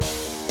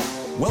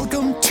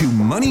Welcome to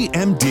Money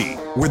MD,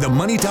 where the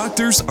money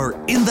doctors are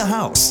in the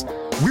house.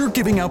 We're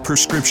giving out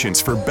prescriptions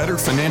for better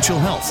financial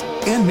health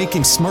and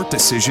making smart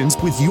decisions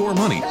with your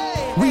money.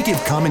 We give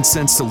common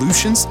sense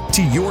solutions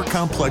to your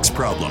complex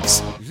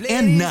problems.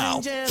 And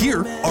now, here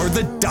are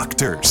the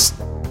doctors.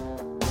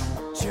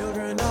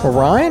 Well,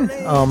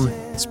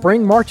 Ryan,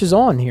 spring marches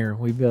on here.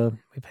 We've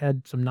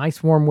had some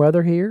nice warm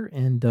weather here,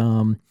 and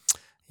the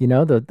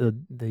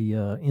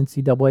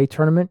NCAA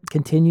tournament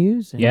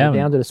continues, and we're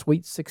down to the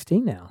Sweet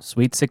 16 now.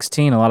 Sweet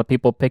 16. A lot of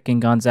people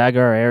picking Gonzaga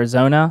or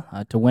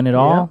Arizona to win it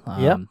all.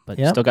 But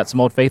still got some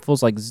old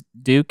faithfuls like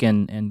Duke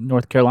and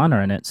North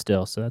Carolina in it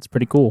still, so that's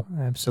pretty cool.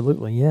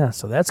 Absolutely, yeah.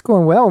 So that's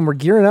going well, and we're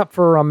gearing up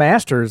for a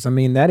Masters. I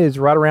mean, that is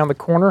right around the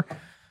corner.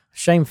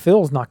 Shame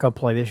Phil's not going to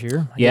play this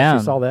year. I guess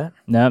you saw that.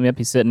 No, yep,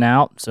 he's sitting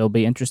out, so it'll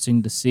be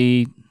interesting to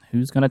see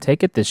who's going to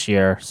take it this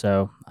year.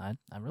 So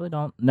I really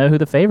don't know who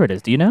the favorite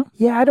is. Do you know?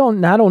 Yeah, I don't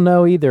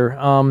know either.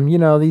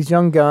 These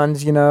young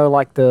guns,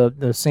 like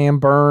the Sam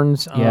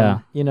Burns.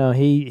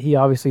 He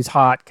obviously is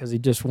hot because he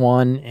just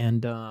won,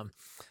 and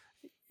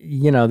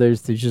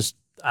there's just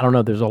I don't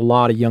know. There's a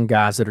lot of young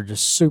guys that are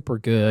just super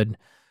good,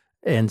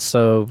 and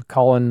so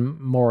Colin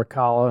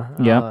Morikawa,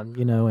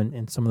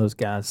 and some of those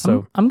guys.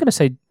 So I'm going to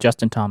say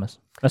Justin Thomas.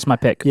 That's my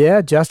pick.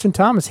 Yeah, Justin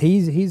Thomas.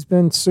 He's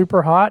been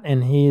super hot,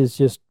 and he is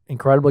just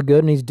incredibly good,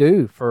 and he's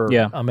due for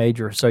a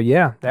major. So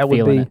that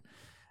would be.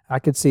 I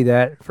could see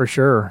that for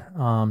sure.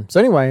 So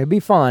anyway, it'd be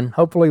fun.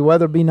 Hopefully,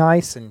 weather be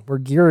nice, and we're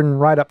gearing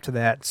right up to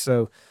that.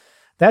 So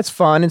that's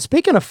fun. And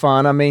speaking of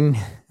fun, I mean,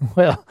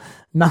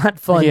 not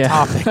fun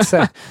topics.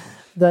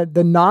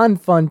 The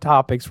non-fun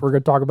topics we're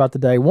going to talk about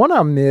today. One of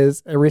them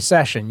is a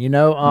recession.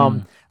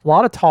 A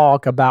lot of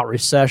talk about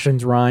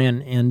recessions,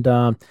 Ryan, and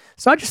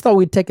so I just thought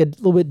we'd take a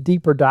little bit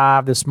deeper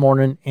dive this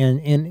morning and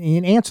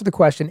answer the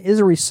question: is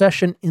a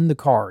recession in the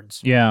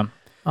cards? Yeah.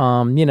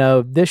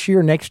 This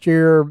year, next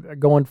year,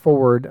 going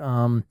forward,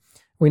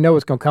 we know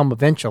it's going to come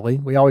eventually.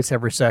 We always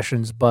have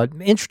recessions, but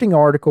interesting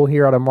article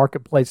here out of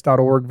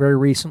marketplace.org very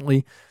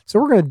recently. So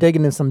we're going to dig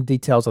into some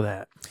details of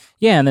that.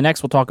 Yeah, and the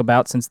next we'll talk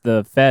about, since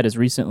the Fed has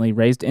recently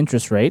raised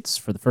interest rates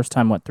for the first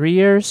time, 3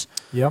 years?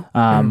 Yep.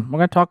 We're going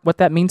to talk what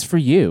that means for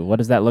you. What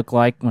does that look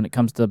like when it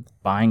comes to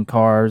buying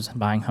cars,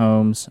 buying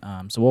homes?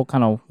 So we'll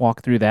kind of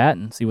walk through that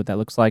and see what that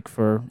looks like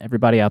for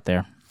everybody out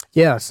there.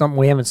 Yeah, something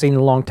we haven't seen in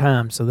a long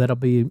time, so that'll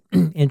be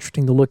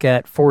interesting to look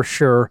at for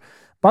sure.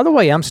 By the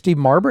way, I'm Steve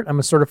Marbert. I'm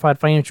a certified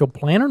financial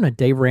planner and a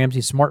Dave Ramsey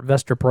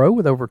SmartVestor Pro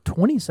with over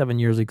 27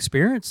 years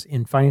experience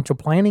in financial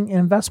planning and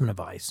investment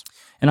advice.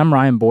 And I'm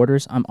Ryan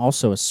Borders. I'm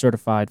also a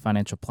certified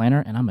financial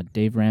planner, and I'm a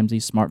Dave Ramsey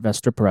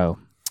SmartVestor Pro.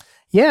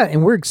 Yeah,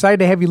 and we're excited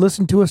to have you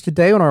listen to us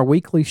today on our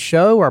weekly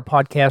show. Our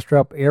podcasts are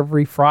up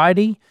every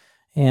Friday.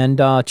 And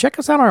check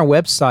us out on our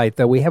website,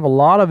 though. We have a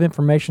lot of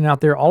information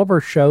out there. All of our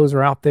shows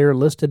are out there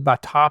listed by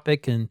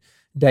topic and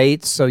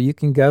dates, so you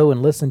can go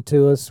and listen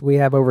to us. We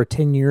have over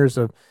 10 years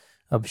of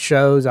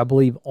shows, I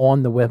believe,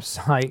 on the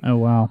website. Oh,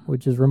 wow.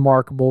 Which is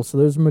remarkable. So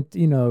there's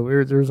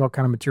all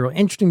kind of material.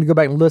 Interesting to go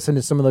back and listen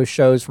to some of those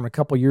shows from a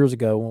couple years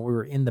ago when we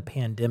were in the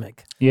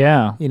pandemic.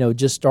 Yeah.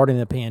 Just starting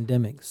the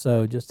pandemic.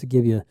 So just to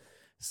give you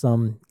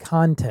some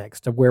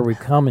context of where we've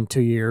come in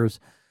 2 years.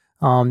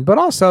 But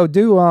also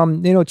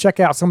do, check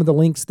out some of the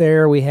links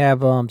there. We have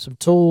some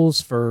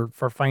tools for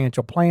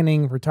financial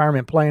planning,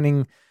 retirement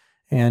planning,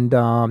 and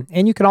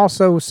you can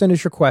also send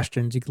us your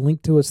questions. You can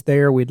link to us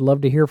there. We'd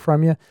love to hear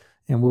from you.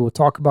 And we will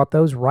talk about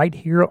those right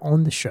here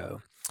on the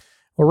show.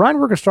 Well, Ryan,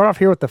 we're going to start off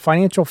here with the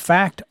financial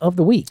fact of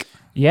the week.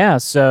 Yeah,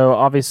 so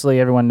obviously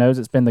everyone knows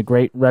it's been the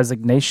Great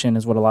Resignation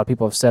is what a lot of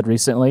people have said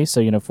recently.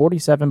 So,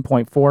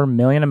 47.4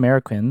 million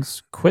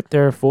Americans quit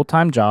their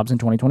full-time jobs in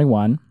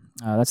 2021.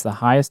 That's the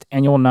highest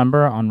annual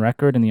number on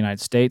record in the United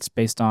States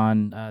based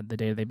on the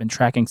data they've been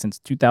tracking since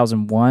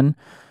 2001.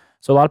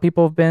 So a lot of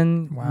people have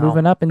been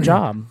moving up in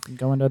job,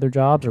 going to other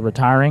jobs or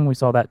retiring. We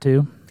saw that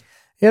too.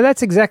 Yeah,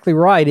 that's exactly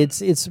right.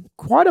 It's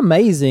quite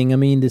amazing. I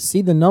mean, to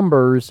see the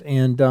numbers,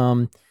 and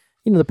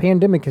the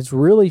pandemic has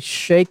really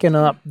shaken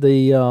up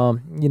the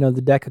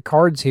the deck of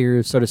cards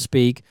here, so to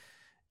speak.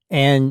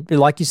 And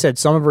like you said,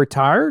 some have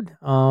retired.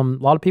 A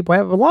lot of people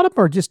have. A lot of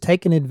them are just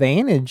taking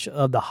advantage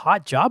of the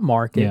hot job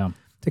market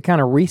to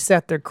kind of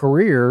reset their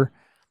career.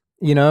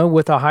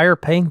 With a higher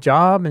paying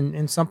job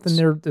and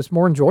something that's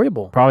more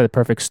enjoyable. Probably the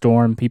perfect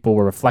storm. People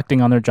were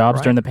reflecting on their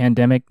jobs during the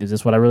pandemic. Is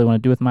this what I really want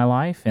to do with my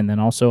life? And then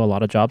also a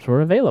lot of jobs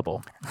were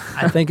available.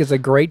 I think it's a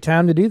great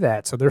time to do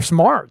that. So they're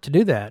smart to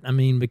do that. I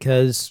mean,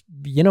 because,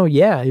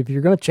 if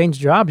you're going to change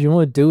jobs, you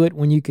want to do it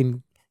when you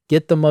can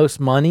get the most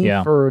money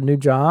for a new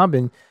job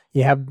and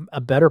you have a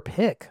better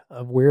pick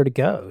of where to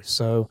go.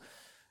 So,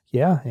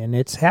 and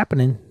it's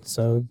happening.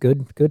 So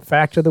good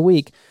fact of the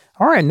week.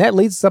 All right, and that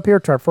leads us up here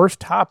to our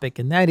first topic,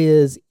 and that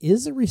is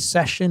a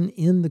recession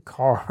in the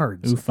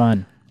cards? Ooh,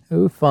 fun.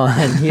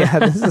 Yeah,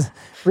 this is a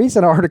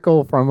recent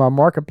article from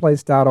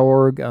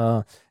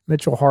marketplace.org,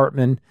 Mitchell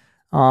Hartman.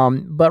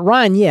 But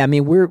Ryan,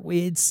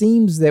 it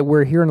seems that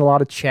we're hearing a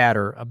lot of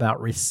chatter about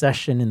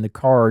recession in the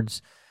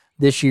cards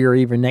this year,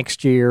 even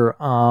next year.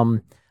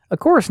 Of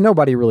course,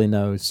 nobody really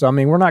knows. So, I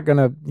mean, we're not going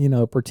to,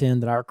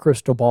 pretend that our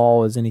crystal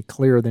ball is any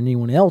clearer than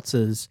anyone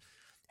else's.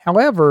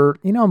 However,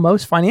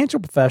 most financial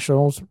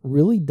professionals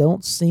really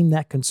don't seem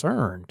that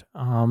concerned.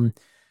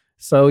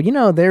 So,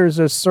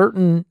 there's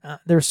certainly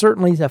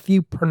a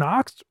few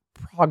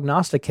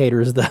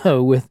prognosticators,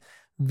 though, with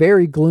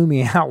very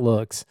gloomy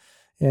outlooks.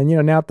 And,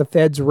 now that the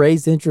Fed's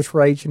raised interest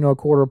rates, a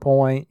quarter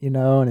point,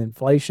 and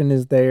inflation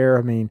is there.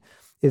 I mean,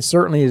 it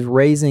certainly is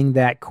raising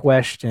that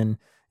question,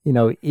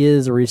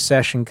 is a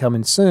recession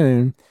coming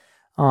soon?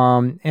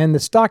 And the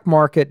stock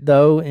market,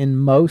 though, and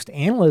most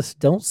analysts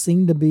don't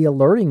seem to be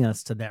alerting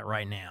us to that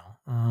right now.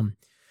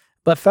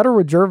 But Federal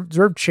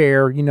Reserve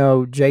Chair,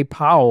 Jay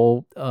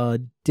Powell,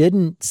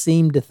 didn't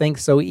seem to think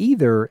so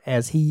either,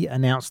 as he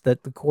announced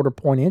that the quarter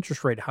point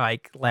interest rate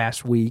hike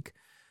last week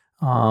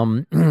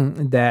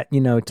that,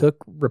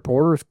 took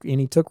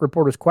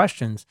reporters'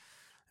 questions.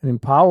 I mean,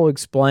 Powell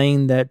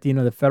explained that,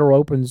 the Federal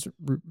Opens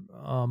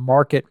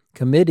Market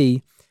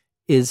Committee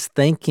is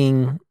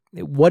thinking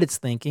what it's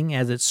thinking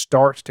as it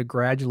starts to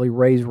gradually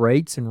raise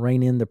rates and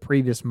rein in the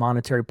previous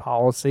monetary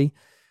policy.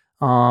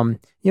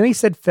 He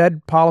said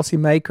Fed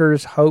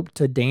policymakers hope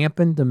to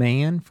dampen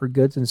demand for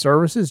goods and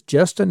services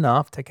just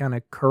enough to kind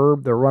of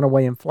curb the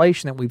runaway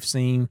inflation that we've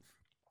seen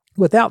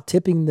without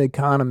tipping the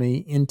economy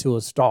into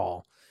a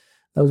stall.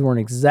 Those weren't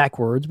exact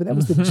words, but that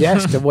was the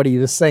gist of what he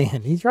was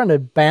saying. He's trying to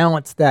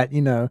balance that,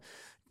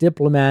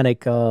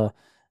 diplomatic,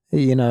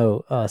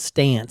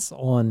 stance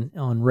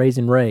on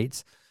raising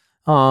rates.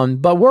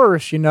 But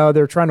worse,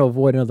 they're trying to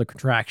avoid another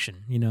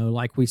contraction,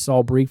 like we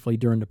saw briefly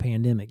during the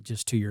pandemic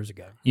just 2 years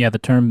ago. Yeah, the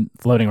term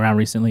floating around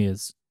recently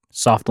is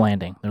soft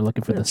landing. They're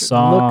looking for a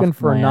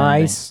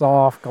nice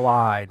soft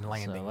glide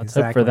landing. So let's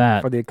hope for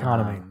that for the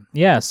economy.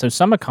 So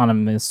some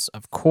economists,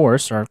 of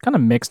course, are kind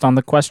of mixed on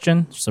the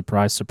question.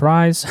 Surprise,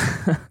 surprise.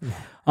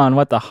 On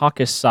what the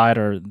hawkish side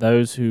are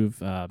those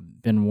who've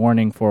been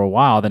warning for a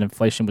while that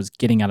inflation was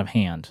getting out of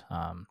hand.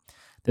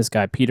 This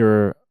guy,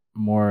 Peter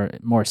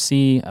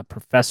Morsi, a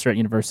professor at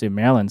University of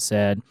Maryland,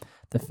 said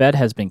the Fed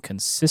has been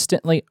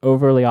consistently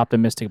overly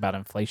optimistic about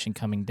inflation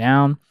coming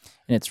down,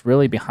 and it's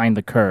really behind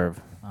the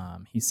curve.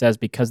 He says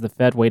because the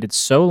Fed waited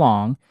so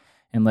long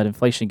and let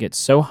inflation get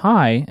so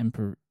high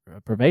and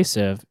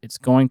pervasive, it's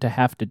going to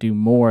have to do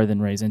more than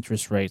raise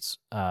interest rates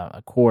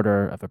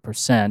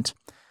 0.25%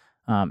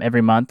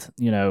 every month,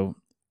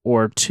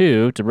 or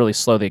two to really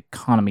slow the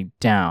economy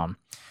down.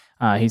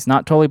 He's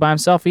not totally by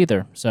himself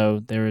either.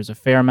 So there is a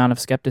fair amount of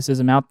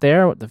skepticism out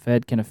there. The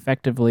Fed can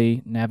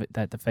effectively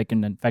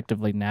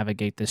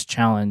navigate this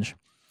challenge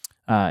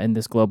in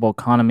this global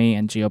economy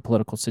and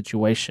geopolitical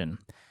situation.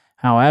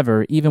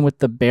 However, even with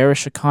the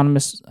bearish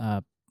economists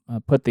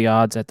put the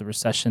odds at the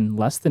recession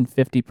less than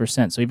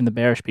 50%. So even the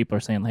bearish people are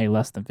saying, hey,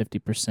 less than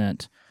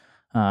 50%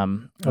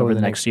 over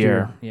the next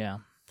year. Yeah.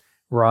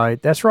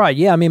 Right. That's right.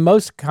 Yeah. I mean,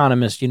 most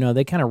economists,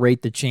 they kind of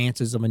rate the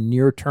chances of a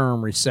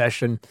near-term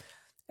recession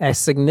as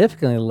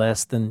significantly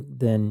less than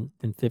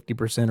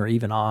 50% or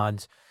even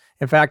odds.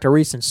 In fact, a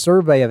recent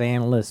survey of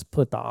analysts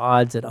put the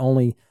odds at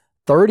only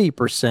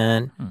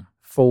 30%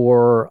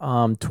 for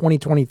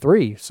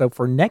 2023, so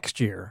for next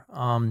year.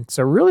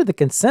 So really the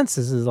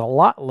consensus is a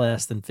lot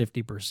less than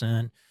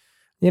 50%.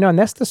 And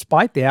that's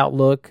despite the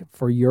outlook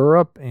for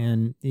Europe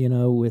and,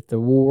 with the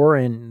war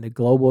and the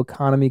global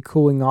economy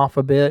cooling off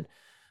a bit.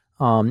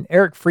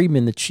 Eric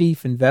Friedman, the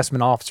chief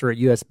investment officer at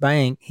U.S.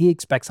 Bank, he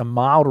expects a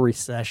mild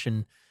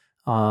recession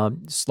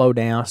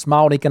slowdown,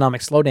 small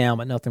economic slowdown,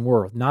 but nothing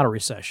worse, not a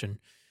recession.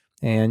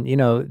 And,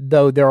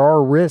 though there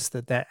are risks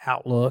that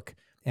outlook,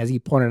 as he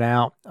pointed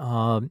out,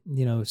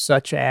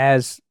 such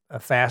as a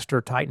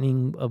faster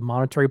tightening of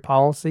monetary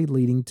policy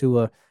leading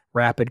to a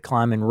rapid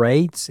climb in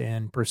rates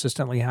and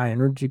persistently high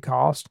energy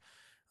costs,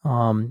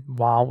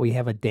 while we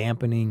have a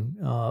dampening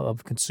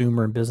of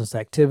consumer and business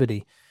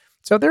activity.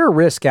 So there are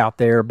risks out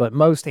there, but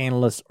most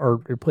analysts are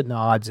putting the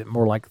odds at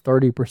more like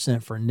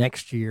 30% for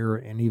next year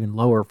and even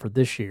lower for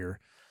this year.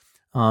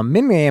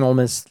 Many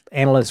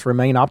analysts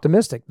remain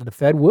optimistic that the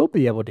Fed will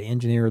be able to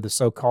engineer the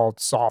so-called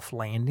soft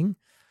landing,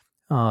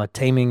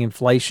 taming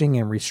inflation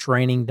and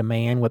restraining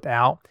demand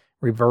without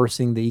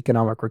reversing the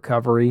economic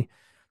recovery.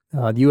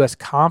 The U.S.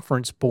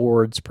 Conference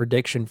Board's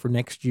prediction for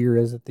next year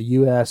is that the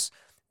U.S.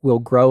 will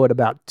grow at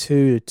about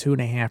 2 to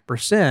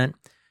 2.5%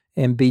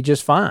 and be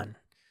just fine.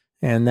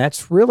 And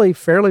that's really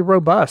fairly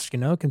robust,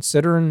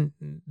 considering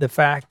the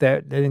fact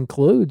that it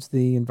includes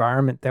the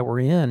environment that we're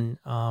in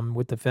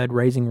with the Fed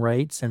raising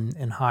rates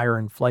and higher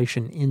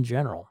inflation in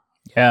general.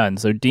 Yeah, and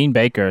so Dean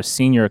Baker, a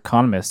senior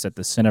economist at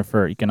the Center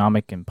for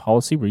Economic and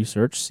Policy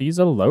Research, sees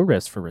a low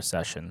risk for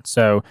recession.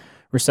 So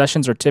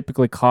recessions are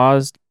typically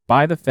caused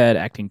by the Fed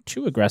acting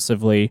too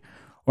aggressively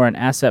or an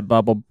asset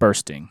bubble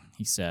bursting,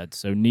 he said.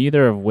 So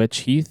neither of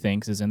which he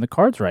thinks is in the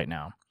cards right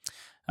now.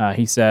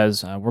 He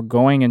says, we're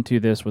going into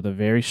this with a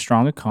very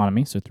strong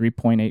economy, so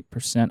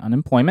 3.8%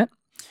 unemployment.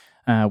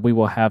 We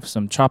will have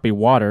some choppy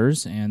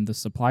waters and the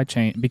supply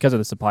chain because of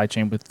the supply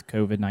chain with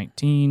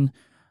COVID-19,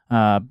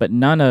 but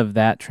none of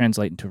that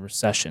translate into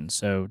recession.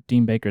 So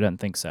Dean Baker doesn't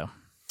think so.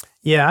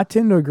 Yeah, I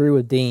tend to agree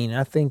with Dean.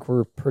 I think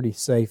we're pretty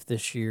safe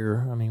this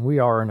year. I mean, we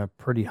are in a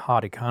pretty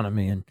hot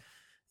economy, and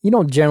you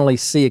don't generally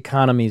see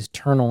economies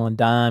turn on a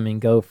dime and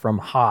go from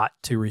hot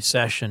to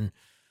recession.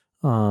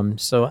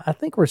 So I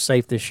think we're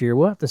safe this year.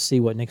 We'll have to see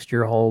what next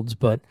year holds,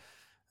 but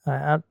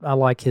I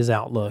like his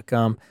outlook.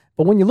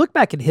 But when you look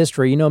back at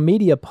history,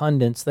 media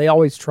pundits, they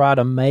always try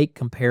to make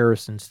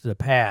comparisons to the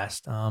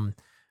past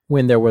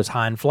when there was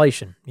high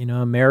inflation.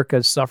 America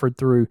has suffered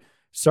through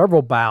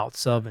several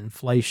bouts of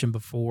inflation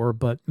before,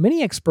 but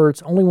many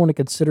experts only want to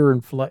consider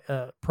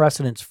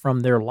precedents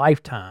from their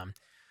lifetime,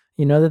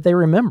 that they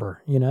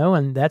remember,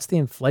 and that's the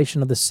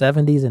inflation of the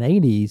 70s and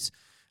 80s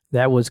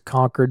that was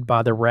conquered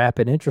by the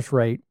rapid interest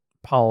rate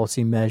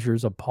policy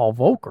measures of Paul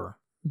Volcker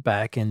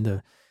back in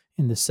the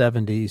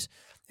 70s.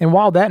 And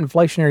while that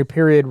inflationary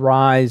period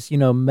rise,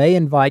 may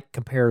invite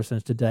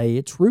comparisons today,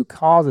 its root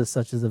causes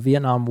such as the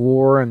Vietnam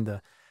War and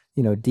the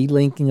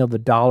delinking of the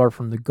dollar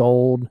from the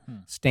gold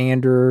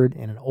standard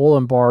and an oil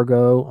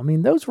embargo. I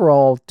mean, those were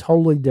all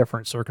totally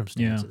different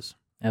circumstances.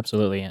 Yeah,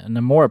 absolutely. And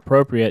a more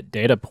appropriate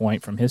data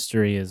point from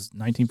history is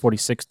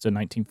 1946 to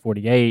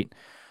 1948,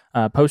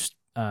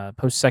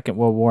 post-Second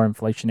World War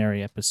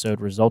inflationary episode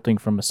resulting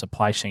from a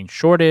supply chain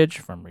shortage,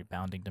 from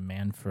rebounding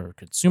demand for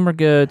consumer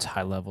goods,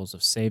 high levels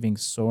of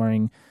savings,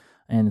 soaring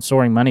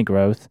money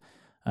growth.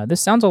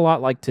 This sounds a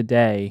lot like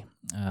today,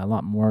 a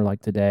lot more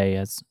like today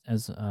as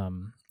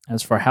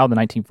for how the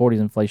 1940s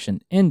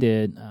inflation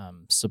ended,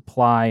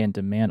 supply and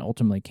demand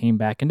ultimately came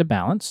back into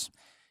balance,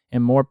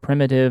 and more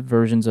primitive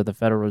versions of the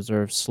Federal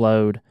Reserve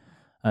slowed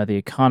the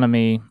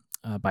economy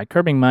by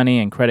curbing money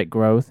and credit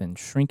growth and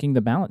shrinking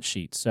the balance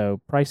sheet. So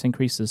price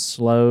increases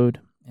slowed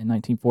in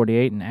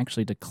 1948 and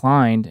actually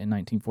declined in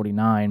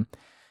 1949,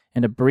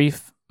 and a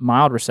brief,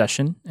 mild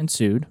recession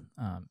ensued.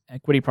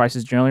 Equity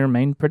prices generally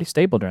remained pretty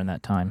stable during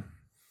that time.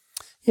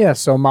 Yeah,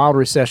 so mild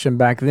recession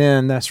back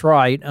then, that's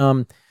right.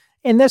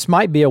 And this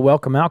might be a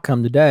welcome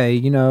outcome today,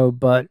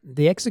 but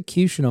the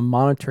execution of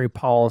monetary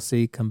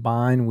policy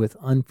combined with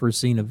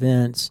unforeseen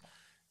events,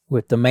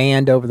 with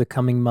demand over the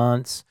coming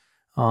months,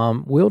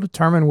 will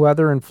determine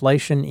whether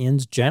inflation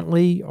ends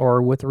gently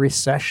or with a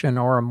recession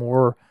or a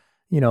more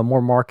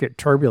market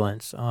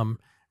turbulence.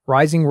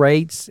 Rising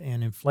rates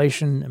and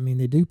inflation, I mean,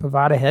 they do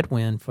provide a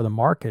headwind for the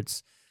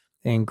markets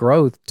and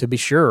growth, to be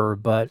sure,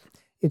 but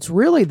it's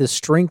really the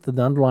strength of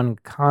the underlying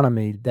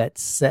economy that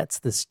sets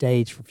the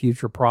stage for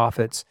future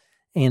profits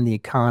and the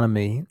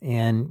economy.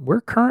 And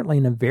we're currently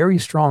in a very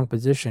strong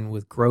position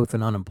with growth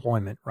and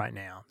unemployment right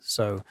now.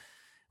 So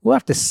we'll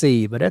have to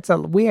see, but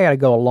we got to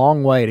go a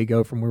long way to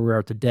go from where we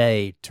are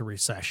today to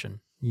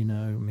recession. I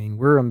mean,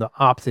 we're on the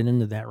opposite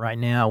end of that right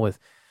now with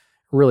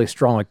a really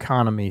strong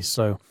economy.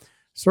 So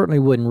certainly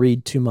wouldn't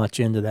read too much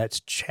into that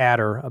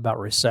chatter about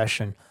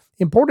recession.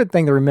 Important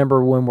thing to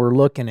remember when we're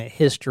looking at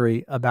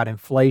history about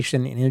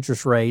inflation and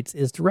interest rates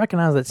is to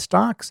recognize that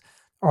stocks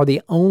are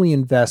the only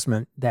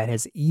investment that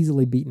has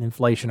easily beaten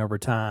inflation over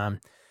time.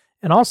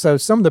 And also,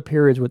 some of the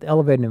periods with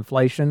elevated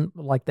inflation,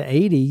 like the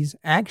 80s,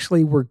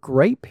 actually were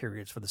great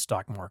periods for the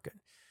stock market.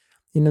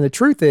 The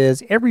truth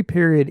is, every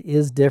period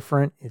is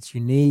different. It's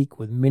unique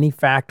with many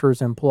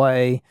factors in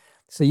play.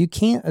 So you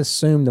can't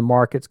assume the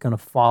market's going to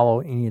follow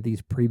any of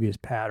these previous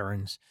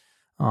patterns.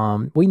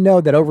 We know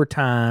that over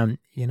time,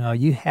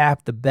 you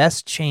have the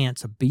best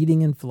chance of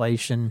beating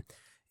inflation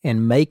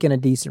and making a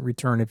decent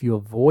return if you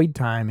avoid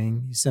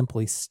timing. You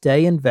simply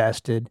stay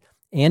invested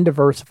and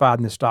diversified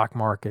in the stock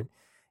market.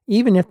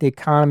 Even if the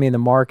economy and the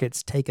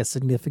markets take a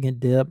significant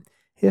dip,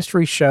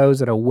 history shows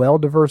that a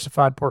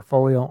well-diversified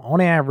portfolio,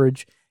 on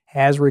average,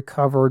 has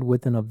recovered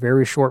within a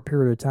very short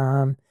period of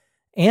time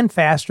and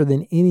faster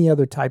than any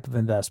other type of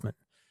investment.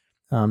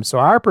 So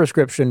our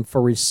prescription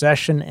for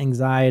recession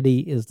anxiety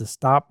is to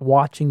stop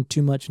watching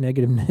too much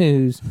negative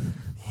news.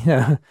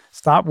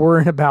 Stop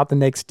worrying about the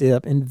next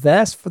dip.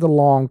 Invest for the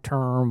long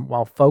term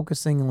while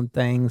focusing on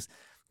things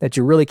that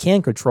you really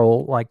can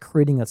control, like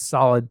creating a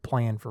solid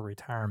plan for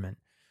retirement.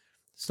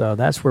 So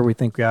that's where we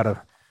think we ought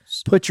to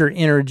put your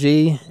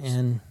energy.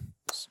 And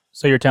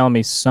so you're telling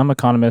me some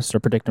economists are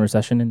predicting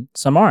recession and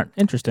some aren't.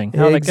 Interesting.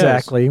 How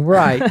exactly.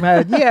 Right.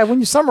 Yeah, when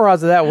you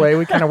summarize it that way,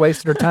 we kind of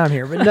wasted our time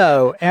here. But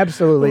no,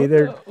 absolutely.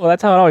 Well,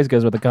 that's how it always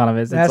goes with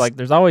economists. It's like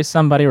there's always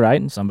somebody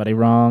right and somebody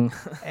wrong.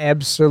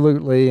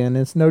 Absolutely. And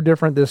it's no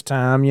different this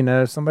time.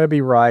 Somebody will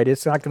be right.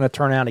 It's not going to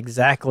turn out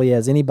exactly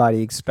as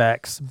anybody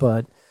expects.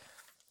 But,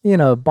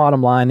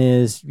 bottom line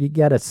is you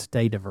got to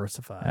stay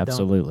diversified.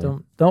 Absolutely.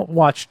 Don't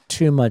watch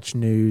too much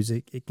news.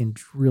 It can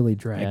really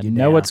drag you down.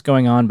 Know what's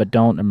going on, but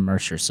don't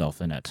immerse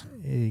yourself in it.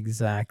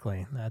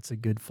 Exactly. That's a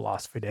good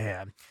philosophy to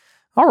have.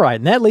 All right.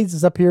 And that leads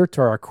us up here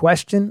to our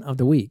question of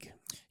the week.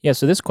 Yeah.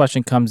 So this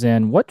question comes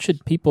in, what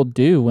should people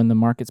do when the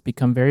markets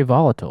become very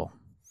volatile?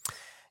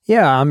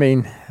 Yeah. I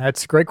mean,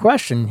 that's a great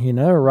question,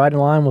 right in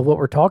line with what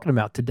we're talking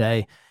about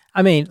today.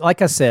 I mean,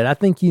 like I said, I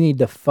think you need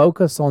to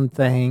focus on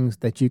things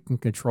that you can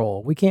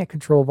control. We can't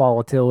control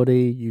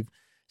volatility. You've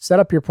set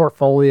up your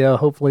portfolio,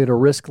 hopefully at a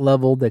risk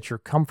level that you're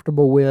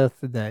comfortable with,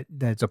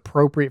 that's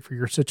appropriate for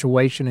your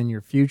situation and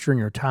your future and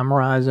your time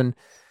horizon.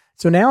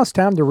 So now it's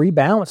time to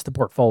rebalance the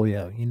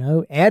portfolio,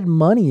 add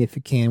money if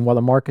you can while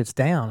the market's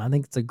down. I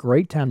think it's a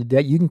great time to do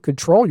that. You can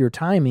control your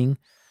timing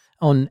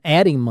on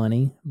adding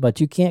money,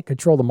 but you can't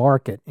control the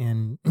market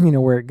and,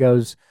 where it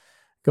goes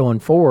going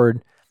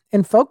forward.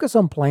 And focus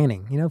on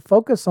planning,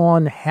 focus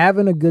on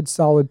having a good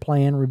solid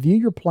plan. Review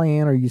your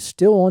plan. Are you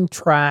still on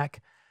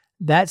track?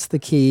 That's the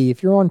key.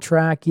 If you're on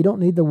track, you don't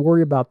need to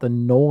worry about the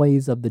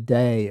noise of the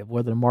day of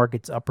whether the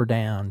market's up or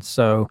down.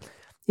 So,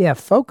 yeah,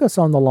 focus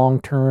on the long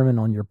term and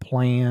on your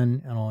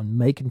plan and on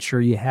making sure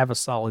you have a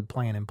solid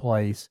plan in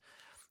place.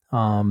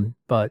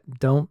 But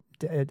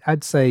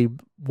I'd say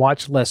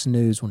watch less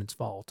news when it's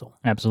volatile.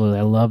 Absolutely.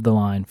 I love the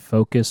line,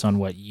 focus on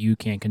what you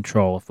can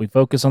control. If we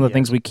focus on the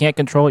things we can't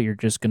control, you're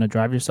just going to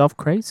drive yourself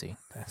crazy.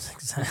 That's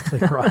exactly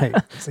right.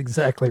 That's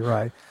exactly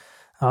right.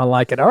 I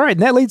like it. All right,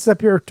 and that leads up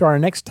here to our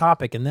next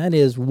topic, and that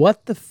is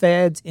what the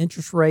Fed's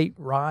interest rate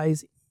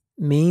rise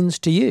means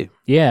to you.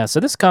 Yeah, so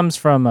this comes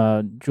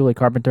from Julie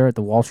Carpenter at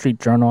the Wall Street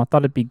Journal. I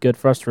thought it'd be good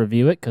for us to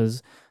review it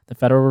because the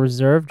Federal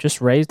Reserve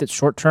just raised its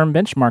short-term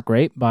benchmark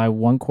rate by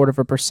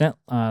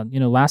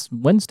 0.25%, last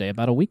Wednesday,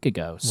 about a week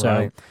ago.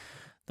 So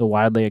the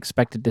widely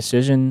expected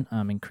decision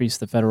increased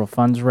the federal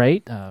funds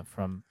rate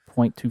from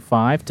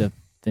 0.25 to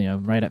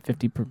right at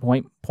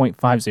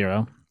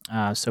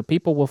 0.50. So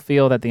people will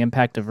feel that the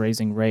impact of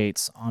raising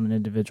rates on an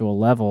individual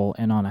level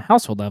and on a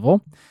household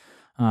level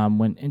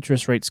when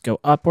interest rates go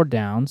up or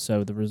down.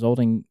 So the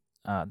resulting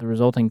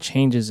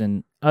changes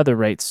in other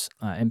rates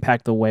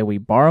impact the way we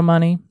borrow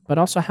money, but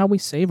also how we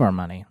save our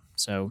money.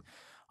 So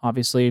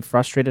obviously,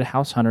 frustrated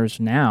house hunters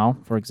now,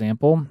 for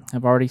example,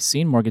 have already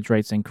seen mortgage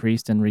rates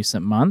increased in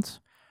recent months.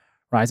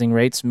 Rising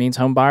rates means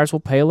home buyers will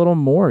pay a little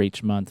more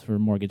each month for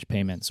mortgage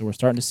payments. So we're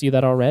starting to see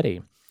that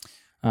already.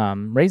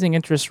 Raising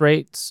interest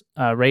rates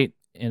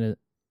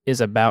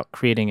is about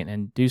creating an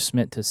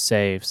inducement to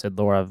save, said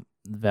Laura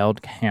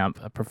Veldkamp,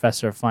 a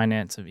professor of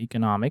finance of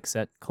economics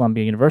at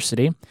Columbia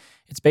University.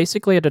 It's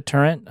basically a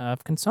deterrent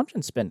of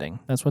consumption spending.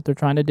 That's what they're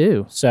trying to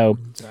do. So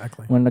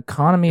when the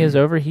economy is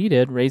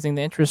overheated, raising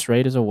the interest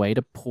rate is a way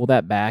to pull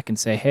that back and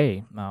say,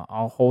 hey,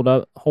 I'll hold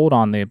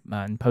on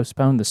and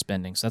postpone the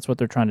spending. So that's what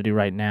they're trying to do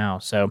right now.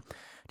 So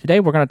today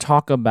we're going to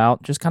talk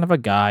about just kind of a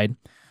guide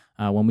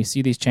when we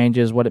see these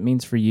changes, what it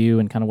means for you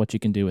and kind of what you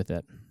can do with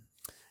it.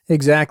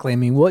 Exactly. I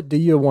mean, what do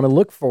you want to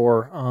look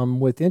for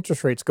with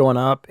interest rates going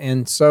up?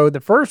 And so the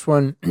first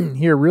one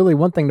here, really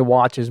one thing to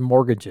watch is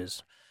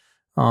mortgages,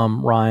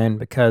 Ryan,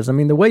 because,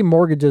 the way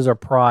mortgages are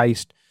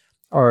priced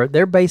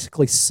they're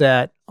basically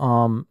set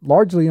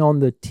largely on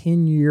the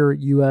 10-year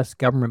U.S.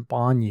 government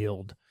bond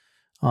yield,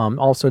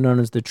 also known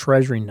as the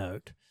Treasury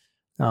note.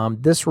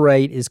 This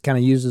rate is kind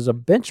of used as a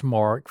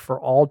benchmark for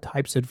all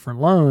types of different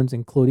loans,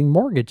 including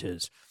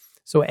mortgages.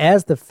 So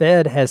as the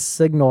Fed has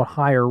signaled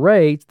higher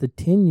rates, the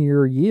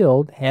 10-year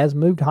yield has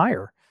moved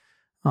higher.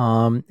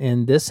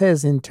 And this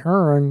has in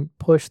turn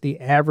pushed the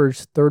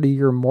average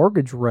 30-year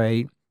mortgage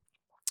rate,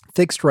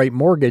 fixed rate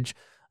mortgage,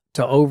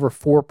 to over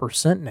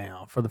 4%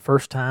 now for the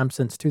first time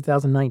since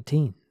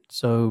 2019.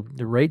 So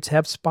the rates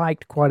have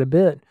spiked quite a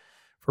bit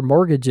for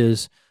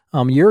mortgages.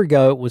 A year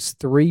ago, it was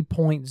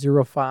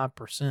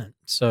 3.05%.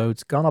 So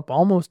it's gone up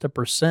almost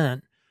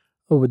 1%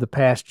 over the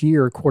past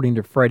year, according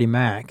to Freddie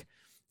Mac.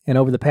 And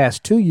over the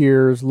past 2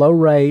 years, low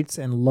rates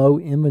and low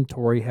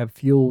inventory have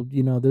fueled,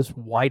 this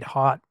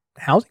white-hot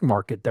housing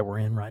market that we're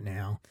in right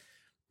now.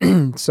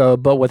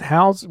 But with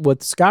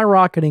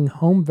skyrocketing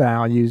home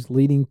values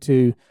leading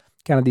to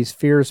kind of these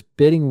fierce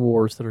bidding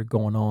wars that are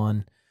going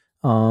on,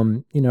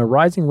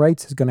 rising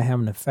rates is going to have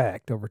an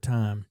effect over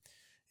time.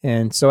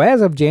 And so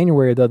as of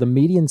January, though, the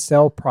median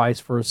sale price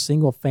for a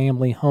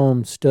single-family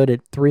home stood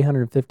at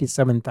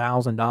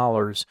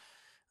 $357,000,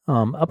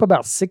 up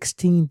about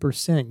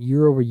 16%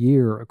 year over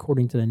year,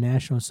 according to the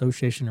National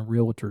Association of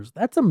Realtors.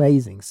 That's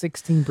amazing.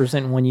 16%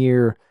 in 1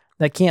 year.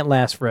 That can't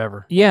last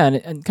forever. Yeah, and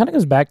it kind of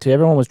goes back to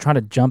everyone was trying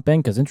to jump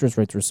in because interest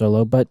rates were so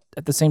low, but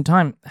at the same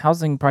time,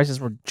 housing prices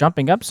were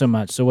jumping up so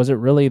much. So was it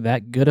really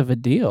that good of a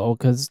deal?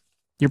 Because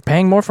you're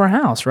paying more for a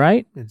house,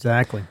 right?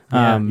 Exactly.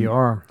 Yeah, you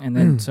are. And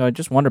then, so I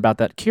just wonder about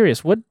that.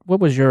 Curious, what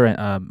was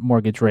your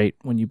mortgage rate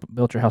when you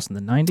built your house in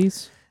the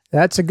 90s?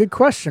 That's a good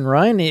question,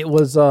 Ryan. It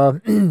was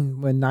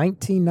in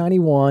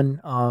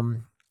 1991.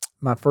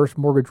 My first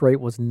mortgage rate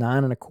was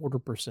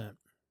 9.25%.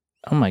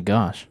 Oh my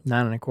gosh,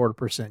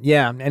 9.25%.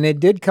 Yeah, and it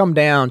did come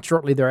down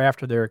shortly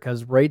thereafter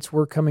because rates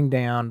were coming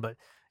down. But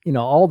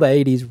all the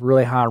 80s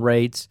really high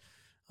rates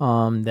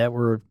that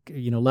were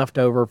left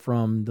over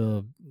from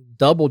the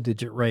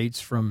double-digit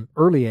rates from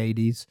early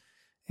 80s.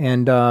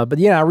 And but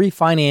yeah, I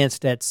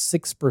refinanced at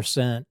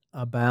 6%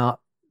 about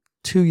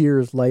 2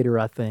 years later,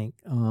 I think,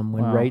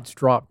 when rates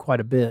dropped quite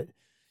a bit.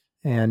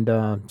 And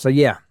so,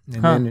 yeah,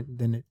 and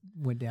then it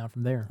went down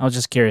from there. I was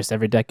just curious.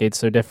 Every decade's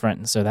so different.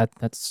 And so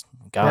that's,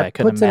 God, I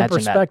couldn't imagine that.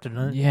 Perspective,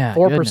 huh? Yeah,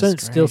 4%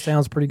 still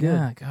sounds pretty good.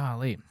 Yeah,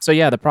 golly. So,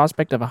 yeah, the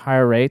prospect of a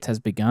higher rate has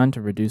begun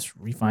to reduce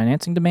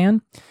refinancing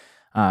demand.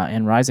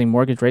 And rising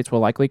mortgage rates will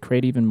likely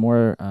create even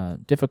more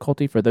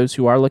difficulty for those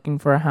who are looking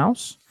for a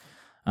house.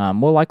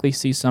 We'll likely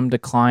see some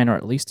decline or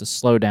at least a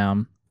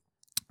slowdown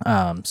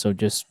So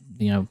just,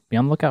 be on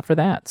the lookout for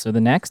that. So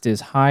the next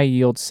is high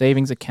yield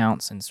savings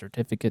accounts and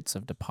certificates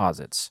of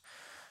deposits.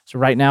 So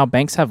right now,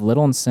 banks have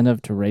little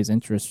incentive to raise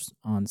interest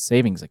on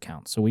savings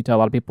accounts. So we tell a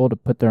lot of people to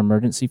put their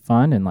emergency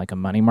fund in like a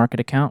money market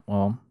account.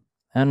 Well,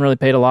 I haven't really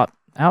paid a lot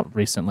out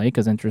recently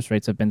because interest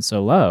rates have been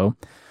so low.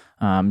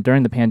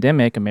 During the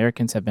pandemic,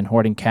 Americans have been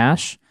hoarding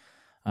cash,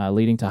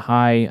 leading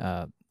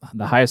to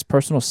the highest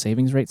personal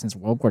savings rate since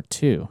World War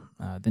II,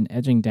 then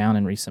edging down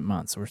in recent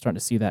months. So we're starting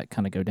to see that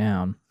kind of go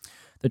down.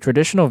 The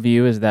traditional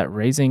view is that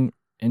raising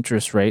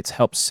interest rates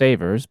helps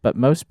savers, but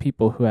most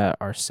people who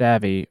are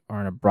savvy are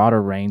in a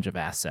broader range of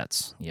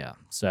assets. Yeah.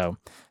 So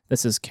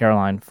this is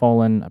Caroline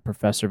Folan, a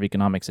professor of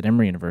economics at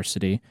Emory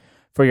University.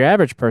 For your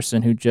average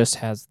person who just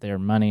has their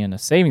money in a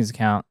savings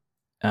account,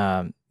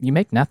 you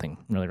make nothing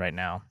really right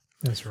now.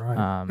 That's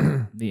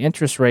right. The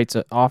interest rates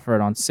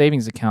offered on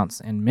savings accounts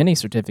and many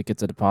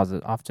certificates of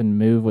deposit often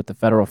move with the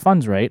federal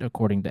funds rate,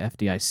 according to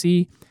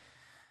FDIC.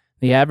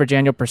 The average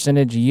annual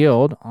percentage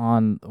yield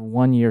on a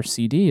 1-year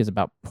CD is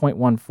about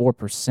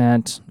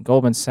 0.14%.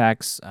 Goldman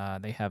Sachs,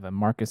 they have a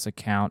Marcus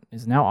account,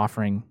 is now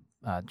offering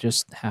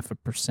just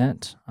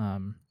 0.5%.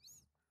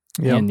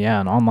 And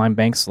online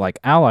banks like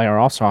Ally are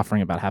also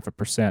offering about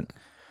 0.5%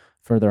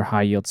 for their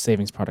high yield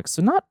savings products.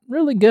 So not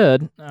really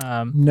good.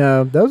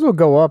 No, those will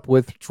go up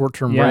with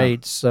short-term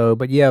rates. So,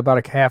 but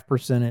about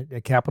 0.5%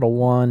 at Capital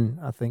One,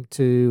 I think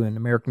too, and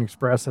American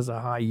Express has a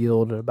high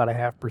yield at about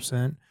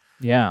 0.5%.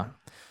 Yeah.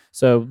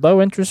 So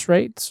low interest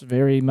rates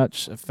very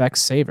much affects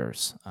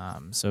savers.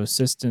 So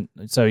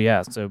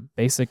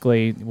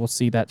basically we'll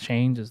see that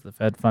change as the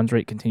Fed funds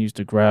rate continues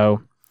to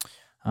grow.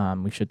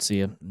 We should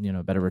see a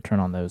better return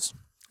on those.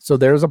 So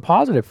there's a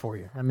positive for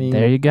you. I mean,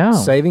 there you go.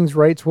 Savings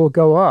rates will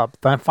go up.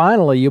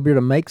 Finally, you'll be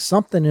able to make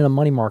something in a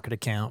money market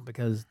account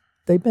because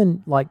they've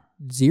been like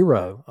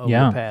zero over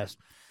the past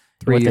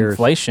 3 years. With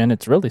inflation,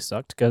 it's really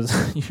sucked because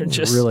you're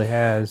just... It really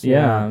has.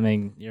 Yeah, I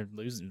mean, you're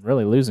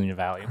really losing your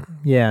value.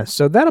 Yeah,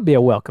 so that'll be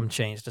a welcome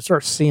change to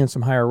start seeing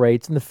some higher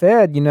rates. And the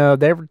Fed,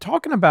 they're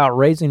talking about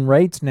raising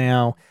rates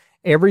now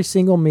every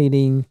single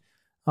meeting,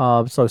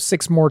 so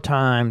 6 more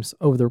times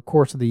over the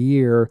course of the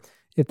year.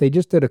 If they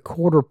just did a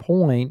quarter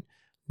point,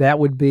 that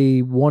would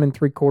be 1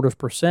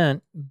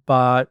 3/4%,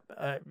 but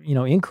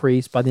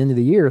increase by the end of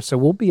the year. So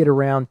we'll be at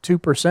around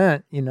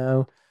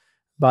 2%,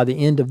 by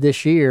the end of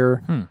this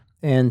year,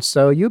 and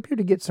so you'll be able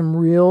to get some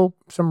real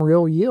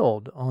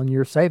yield on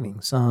your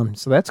savings. So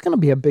that's going to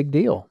be a big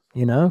deal,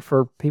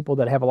 for people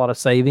that have a lot of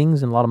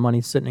savings and a lot of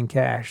money sitting in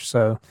cash.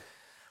 So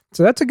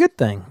that's a good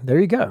thing. There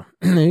you go.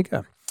 There you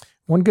go.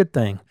 One good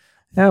thing.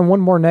 And one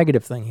more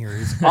negative thing here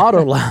is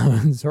auto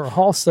loans are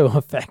also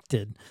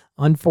affected,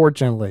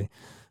 unfortunately.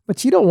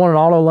 But you don't want an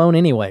auto loan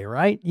anyway,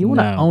 right? You want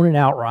to own it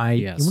outright.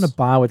 Yes. You want to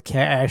buy with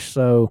cash.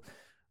 So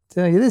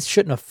this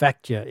shouldn't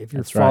affect you if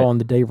you're following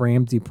the Dave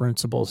Ramsey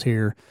principles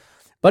here.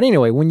 But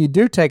anyway, when you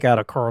do take out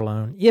a car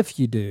loan, if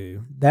you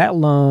do, that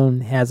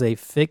loan has a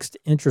fixed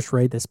interest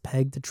rate that's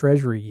pegged to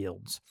Treasury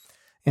yields.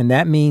 And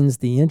that means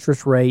the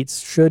interest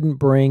rates shouldn't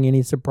be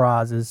any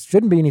surprise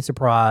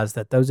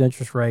that those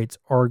interest rates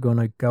are going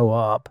to go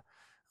up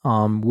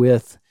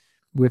with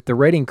the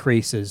rate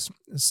increases.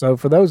 So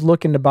for those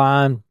looking to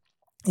buy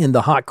in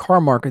the hot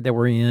car market that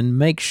we're in,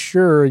 make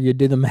sure you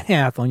do the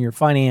math on your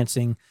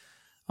financing.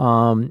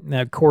 Now,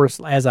 of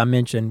course, as I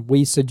mentioned,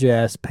 we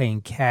suggest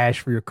paying cash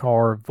for your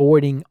car,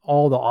 avoiding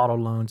all the auto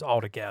loans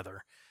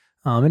altogether,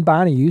 and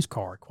buying a used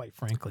car, quite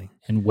frankly.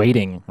 And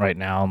waiting right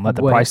now and let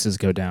the prices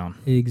go down.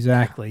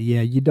 Exactly.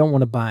 Yeah, you don't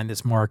want to buy in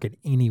this market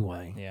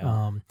anyway.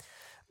 Yeah.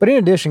 But in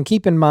addition,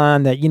 keep in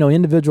mind that,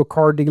 individual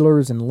car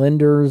dealers and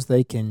lenders,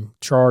 they can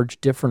charge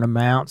different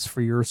amounts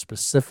for your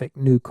specific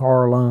new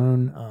car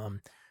loan.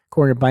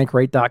 According to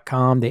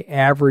Bankrate.com, the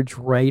average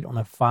rate on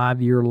a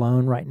 5-year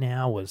loan right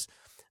now was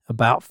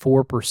about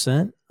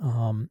 4%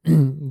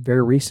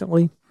 very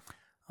recently.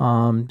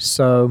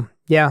 So,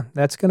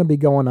 that's going to be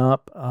going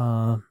up,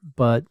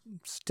 but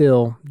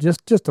still,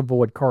 just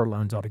avoid car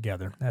loans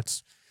altogether.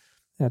 That's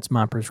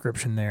my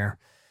prescription there.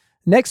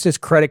 Next is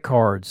credit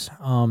cards.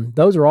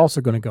 Those are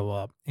also going to go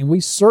up, and we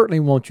certainly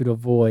want you to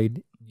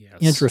avoid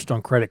interest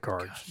on credit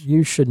cards. Gosh.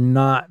 You should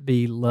not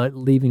be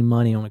leaving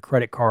money on a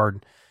credit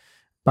card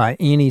by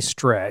any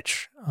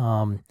stretch.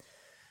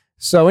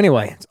 So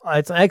anyway,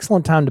 it's an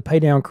excellent time to pay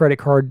down credit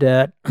card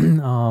debt,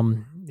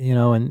 and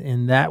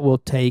that will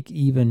take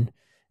even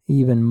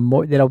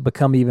more, that'll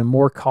become even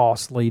more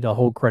costly to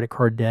hold credit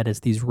card debt as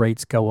these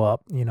rates go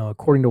up.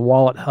 According to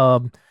Wallet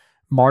Hub,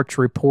 March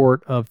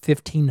report of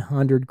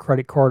 1,500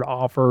 credit card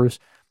offers,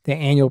 the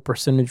annual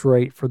percentage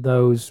rate for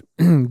those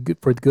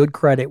for good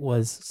credit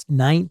was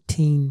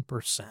 19%.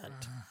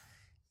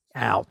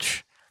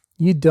 Ouch.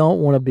 You don't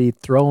want to be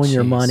throwing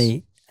your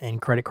money in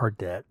credit card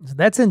debt. So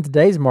that's in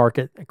today's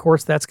market. Of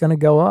course, that's going to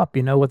go up.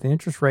 With the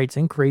interest rates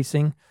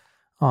increasing,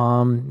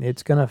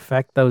 it's going to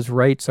affect those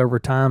rates over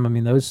time. I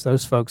mean,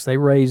 those folks, they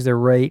raise their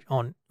rate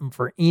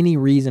for any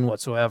reason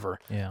whatsoever.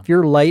 Yeah. If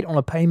you're late on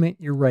a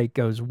payment, your rate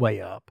goes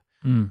way up.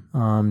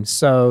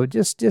 So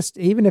just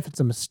even if it's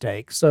a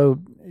mistake, so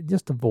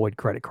just avoid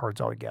credit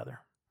cards altogether.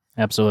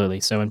 Absolutely.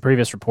 So in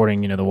previous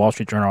reporting, the Wall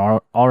Street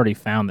Journal already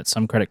found that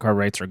some credit card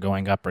rates are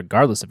going up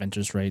regardless of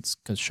interest rates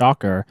because,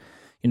 shocker,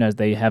 as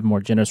they have more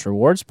generous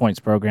rewards points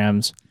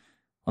programs,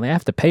 well, they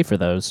have to pay for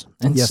those.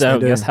 And yes, so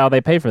guess how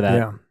they pay for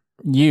that?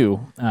 Yeah.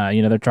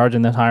 They're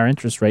charging the higher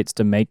interest rates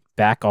to make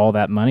back all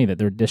that money that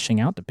they're dishing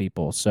out to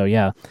people. So,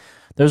 yeah,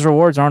 those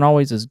rewards aren't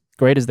always as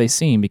great as they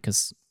seem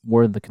because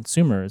we're the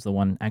consumer is the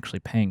one actually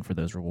paying for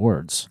those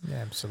rewards. Yeah,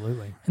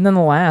 absolutely. And then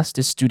the last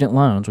is student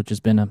loans, which has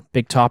been a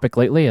big topic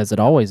lately, as it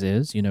always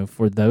is.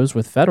 For those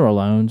with federal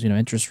loans,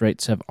 interest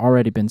rates have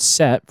already been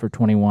set for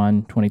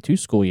 21-22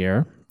 school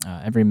year.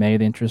 Every May,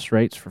 the interest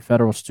rates for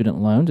federal student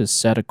loans is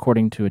set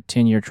according to a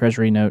 10-year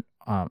Treasury note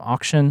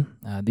auction.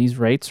 These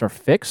rates are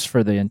fixed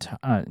for the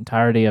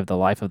entirety of the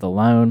life of the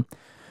loan.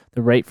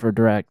 The rate for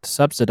direct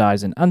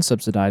subsidized and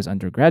unsubsidized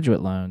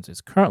undergraduate loans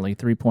is currently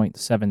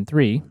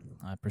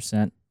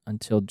 3.73%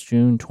 until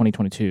June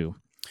 2022.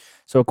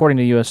 So according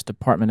to the U.S.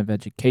 Department of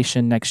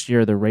Education, next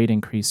year the rate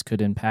increase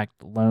could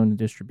impact loan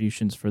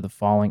distributions for the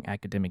following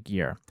academic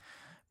year.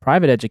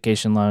 Private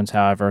education loans,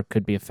 however,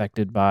 could be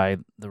affected by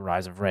the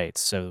rise of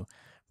rates. So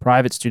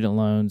private student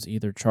loans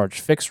either charge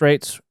fixed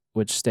rates,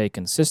 which stay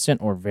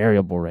consistent, or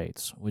variable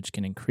rates, which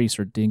can increase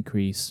or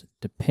decrease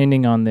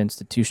depending on the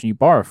institution you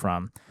borrow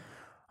from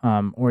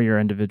or your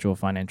individual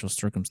financial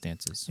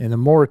circumstances. And the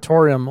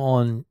moratorium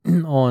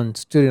on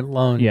student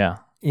loan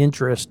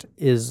interest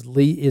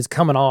is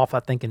coming off, I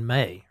think, in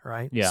May,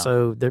 right? Yeah.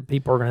 So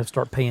people are going to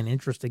start paying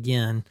interest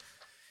again.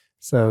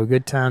 So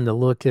good time to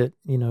look at,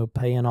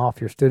 paying off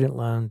your student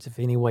loans if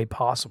any way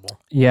possible.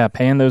 Yeah,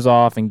 paying those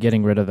off and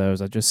getting rid of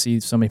those. I just see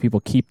so many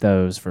people keep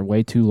those for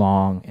way too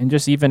long. And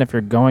just even if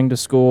you're going to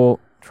school,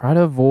 try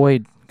to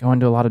avoid going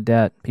to a lot of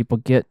debt. People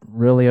get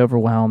really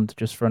overwhelmed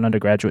just for an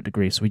undergraduate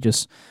degree. So we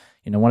just,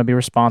 want to be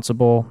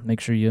responsible.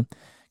 Make sure you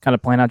kind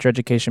of plan out your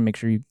education. Make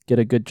sure you get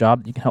a good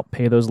job. You can help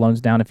pay those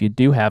loans down if you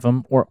do have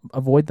them, or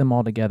avoid them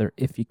altogether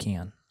if you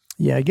can.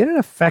 Yeah, get an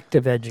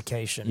effective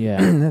education. Yeah.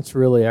 That's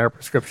really our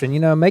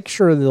prescription. Make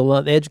sure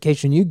the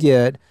education you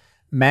get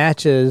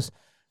matches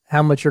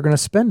how much you're going to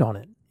spend on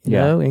it,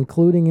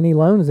 including any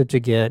loans that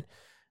you get.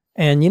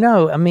 And,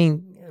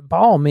 by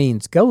all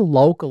means, go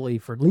locally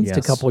for at least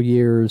a couple of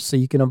years so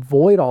you can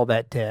avoid all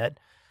that debt.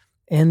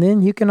 And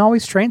then you can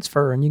always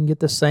transfer and you can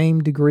get the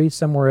same degree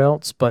somewhere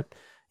else. But,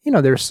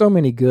 there's so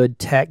many good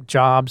tech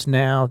jobs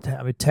now.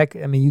 You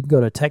can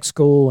go to tech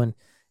school and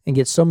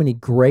get so many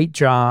great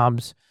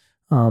jobs.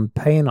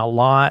 Paying a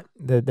lot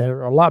that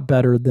are a lot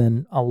better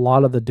than a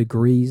lot of the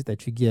degrees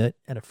that you get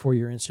at a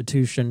four-year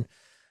institution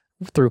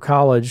through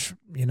college,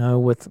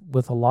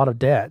 with a lot of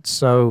debt.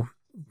 So,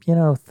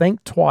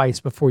 think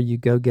twice before you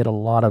go get a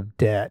lot of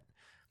debt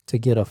to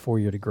get a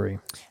four-year degree.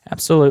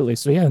 Absolutely.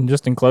 So, and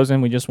just in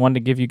closing, we just wanted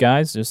to give you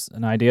guys just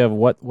an idea of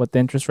what the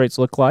interest rates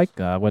look like,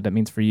 what that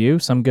means for you,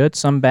 some good,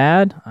 some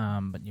bad,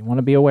 but you want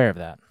to be aware of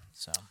that.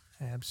 So.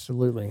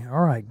 Absolutely.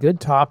 All right.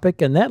 Good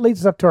topic. And that leads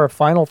us up to our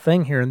final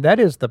thing here, and that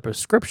is the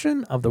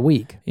prescription of the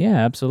week. Yeah,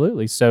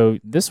 absolutely. So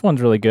this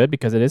one's really good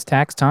because it is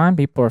tax time.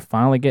 People are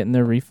finally getting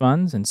their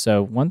refunds. And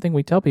so one thing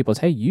we tell people is,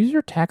 hey, use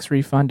your tax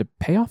refund to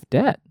pay off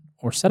debt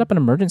or set up an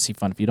emergency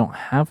fund if you don't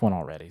have one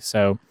already.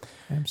 So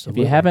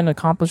absolutely. If you haven't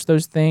accomplished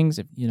those things,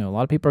 a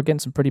lot of people are getting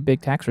some pretty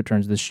big tax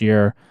returns this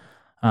year.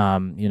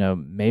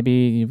 Maybe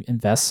you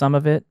invest some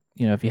of it.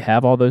 If you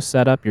have all those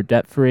set up, you're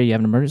debt-free, you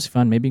have an emergency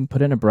fund, maybe you can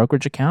put it in a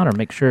brokerage account or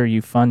make sure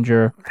you fund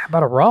your... How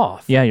about a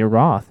Roth? Yeah, your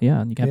Roth.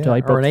 Yeah, you have till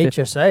April 15th. Or an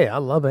HSA. I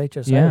love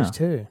HSAs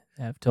too.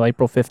 You have till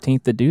April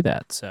 15th to do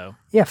that. So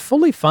yeah,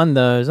 fully fund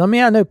those. I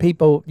know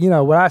people,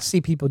 what I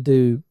see people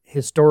do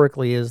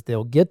historically is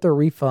they'll get their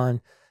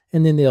refund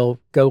and then they'll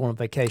go on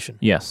vacation.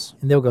 Yes.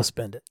 And they'll go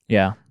spend it.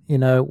 Yeah.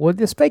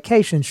 This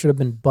vacation should have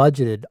been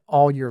budgeted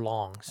all year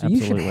long. So Absolutely.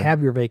 You should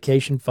have your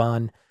vacation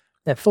fund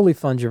that fully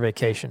funds your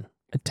vacation.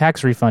 A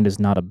tax refund is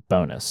not a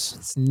bonus.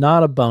 It's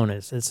not a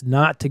bonus. It's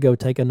not to go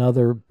take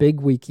another big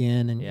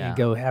weekend and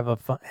go have an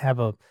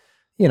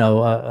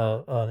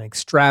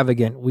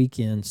extravagant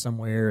weekend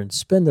somewhere and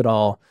spend it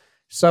all.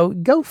 So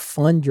go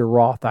fund your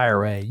Roth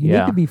IRA. You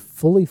need to be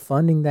fully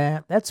funding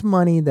that. That's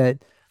money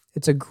that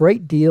it's a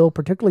great deal,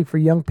 particularly for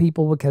young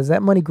people, because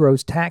that money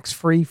grows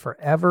tax-free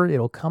forever.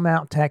 It'll come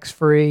out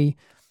tax-free,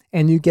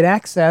 and you get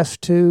access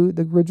to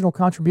the original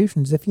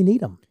contributions if you need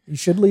them. You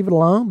should leave it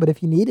alone, but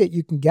if you need it,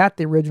 you can get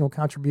the original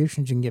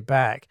contributions you can get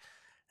back.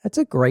 That's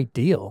a great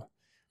deal.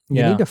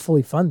 You need to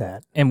fully fund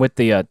that. And with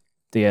the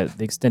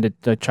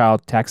extended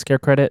child tax care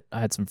credit,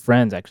 I had some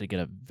friends actually get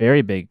a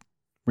very big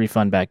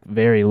refund back,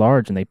 very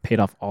large, and they paid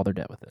off all their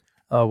debt with it.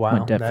 Oh, wow.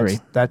 Went debt-free.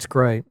 That's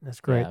great.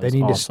 That's great. Yeah, they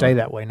need awesome. to stay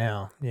that way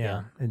now.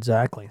 Yeah,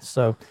 exactly.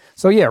 So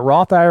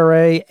Roth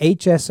IRA,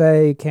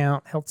 HSA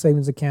account, health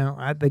savings account.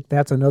 I think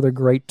that's another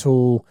great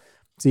tool.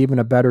 It's even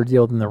a better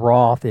deal than the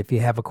Roth if you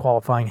have a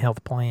qualifying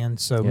health plan.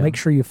 So make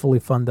sure you fully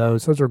fund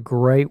those. Those are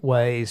great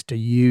ways to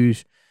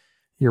use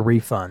your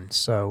refund.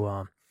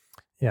 So,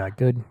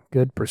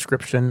 good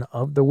prescription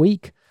of the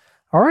week.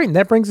 All right, and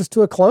that brings us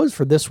to a close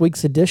for this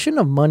week's edition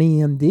of Money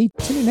MD.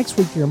 Tune in next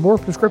week to hear more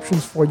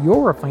prescriptions for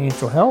your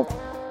financial health.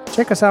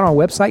 Check us out on our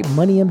website,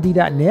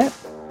 moneymd.net.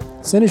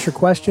 Send us your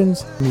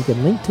questions. You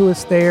can link to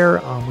us there.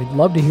 We'd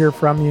love to hear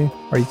from you.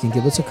 Or you can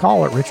give us a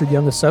call at Richard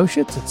Young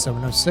Associates at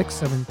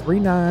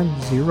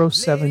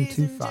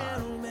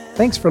 706-739-0725.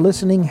 Thanks for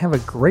listening. Have a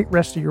great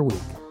rest of your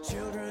week.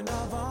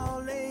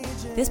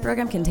 This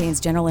program contains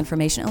general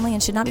information only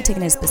and should not be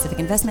taken as specific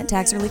investment,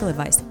 tax, or legal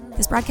advice.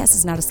 This broadcast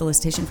is not a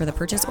solicitation for the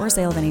purchase or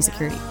sale of any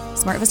security.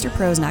 SmartVestor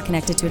Pro is not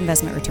connected to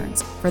investment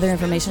returns. Further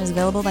information is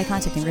available by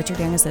contacting Richard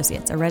Young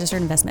Associates, a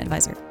registered investment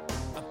advisor.